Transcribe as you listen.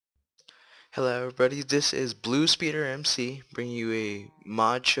Hello everybody, this is Blue Speeder MC bringing you a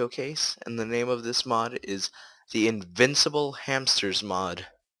mod showcase, and the name of this mod is the Invincible Hamsters mod.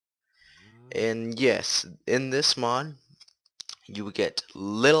 And yes, in this mod you will get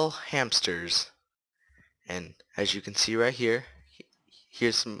little hamsters, and as you can see right here,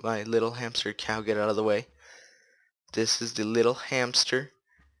 here's my little hamster cow. Get out of the way. This is the little hamster.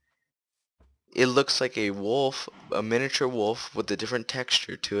 It looks like a wolf, a miniature wolf with a different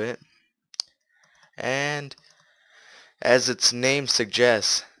texture to it. And as its name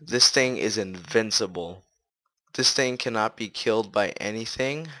suggests, this thing is invincible. This thing cannot be killed by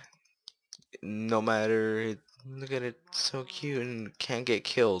anything, no matter, look at it, so cute and can't get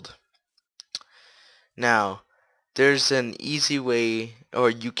killed. Now, there's an easy way, or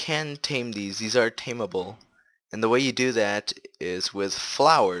you can tame these are tameable. And the way you do that is with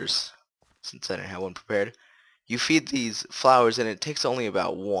flowers. Since I didn't have one prepared, you feed these flowers and it takes only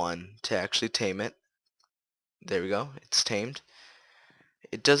about one to actually tame it. There we go, it's tamed.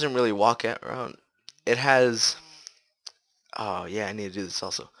 It doesn't really walk around. It has, oh yeah, I need to do this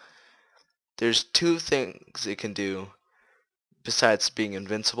also. There's two things it can do besides being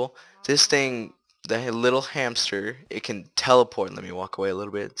invincible. This thing, the little hamster, it can teleport. Let me walk away a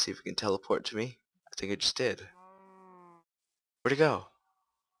little bit and see if it can teleport to me. I think it just did. Where'd it go?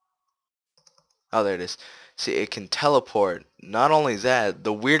 Oh, there it is. See, it can teleport. Not only that,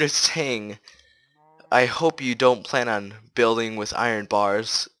 the weirdest thing, I hope you don't plan on building with iron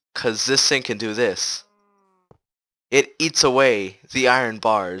bars, cause this thing can do this. It eats away the iron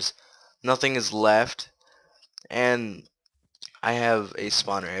bars. Nothing is left. And I have a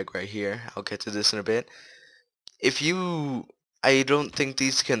spawner egg right here. I'll get to this in a bit. I don't think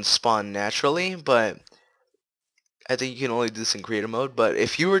these can spawn naturally, but I think you can only do this in creative mode. But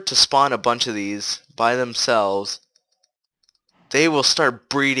if you were to spawn a bunch of these by themselves, they will start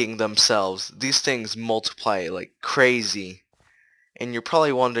breeding themselves. These things multiply like crazy. And you're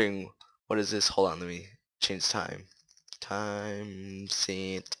probably wondering, what is this? Hold on, let me change time. Time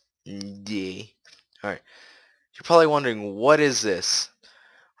set. Yeah. Alright. You're probably wondering, what is this?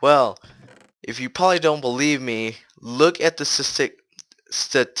 Well, if you probably don't believe me, look at the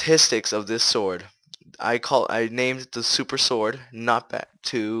statistics of this sword. I named it the super sword, not back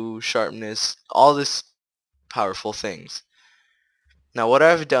to sharpness, all this powerful things. Now what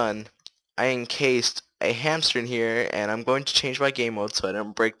I've done, I encased a hamster in here, and I'm going to change my game mode so I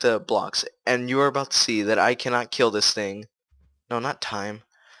don't break the blocks. And you are about to see that I cannot kill this thing. No, not time.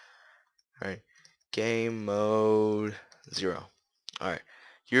 Alright. Game mode 0. Alright.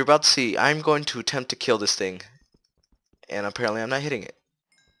 You're about to see, I'm going to attempt to kill this thing. And apparently I'm not hitting it.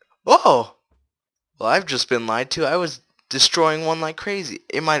 Oh! Well, I've just been lied to. I was destroying one like crazy.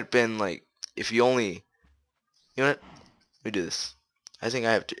 It might have been like, if you only... You know what? Let me do this. I think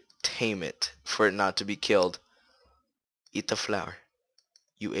I have to tame it for it not to be killed. Eat the flower.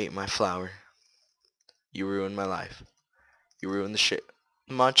 You ate my flower. You ruined my life. You ruined the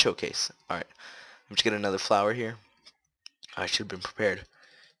mod showcase. Alright. I'm just getting another flower here. I should have been prepared.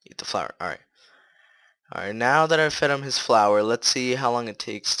 Eat the flower. Alright. Alright, now that I've fed him his flower, let's see how long it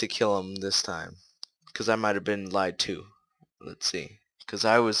takes to kill him this time. Because I might have been lied to. Let's see. Because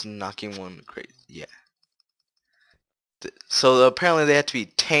I was knocking one crazy. Yeah. So apparently they have to be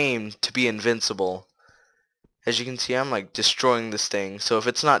tamed to be invincible. As you can see, I'm like destroying this thing. So if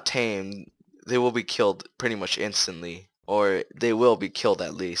it's not tamed, they will be killed pretty much instantly. Or they will be killed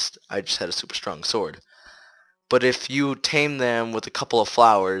at least. I just had a super strong sword. But if you tame them with a couple of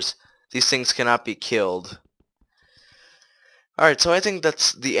flowers, these things cannot be killed. Alright, so I think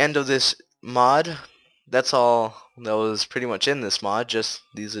that's the end of this mod. That's all that was pretty much in this mod. Just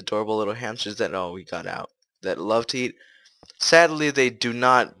these adorable little hamsters that, oh, we got out. That love to eat. Sadly, they do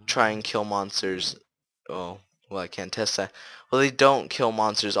not try and kill monsters. Oh, well, I can't test that. Well, they don't kill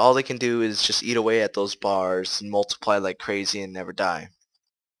monsters. All they can do is just eat away at those bars and multiply like crazy and never die.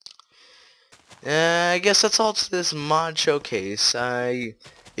 I guess that's all to this mod showcase.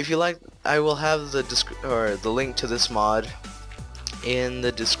 If you like, I will have the link to this mod in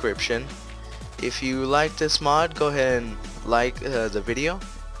the description. If you like this mod, go ahead and like the video.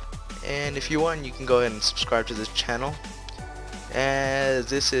 And if you want, you can go ahead and subscribe to this channel. And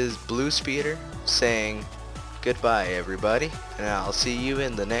this is Blue Speeder saying goodbye everybody, and I'll see you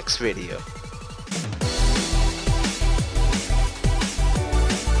in the next video.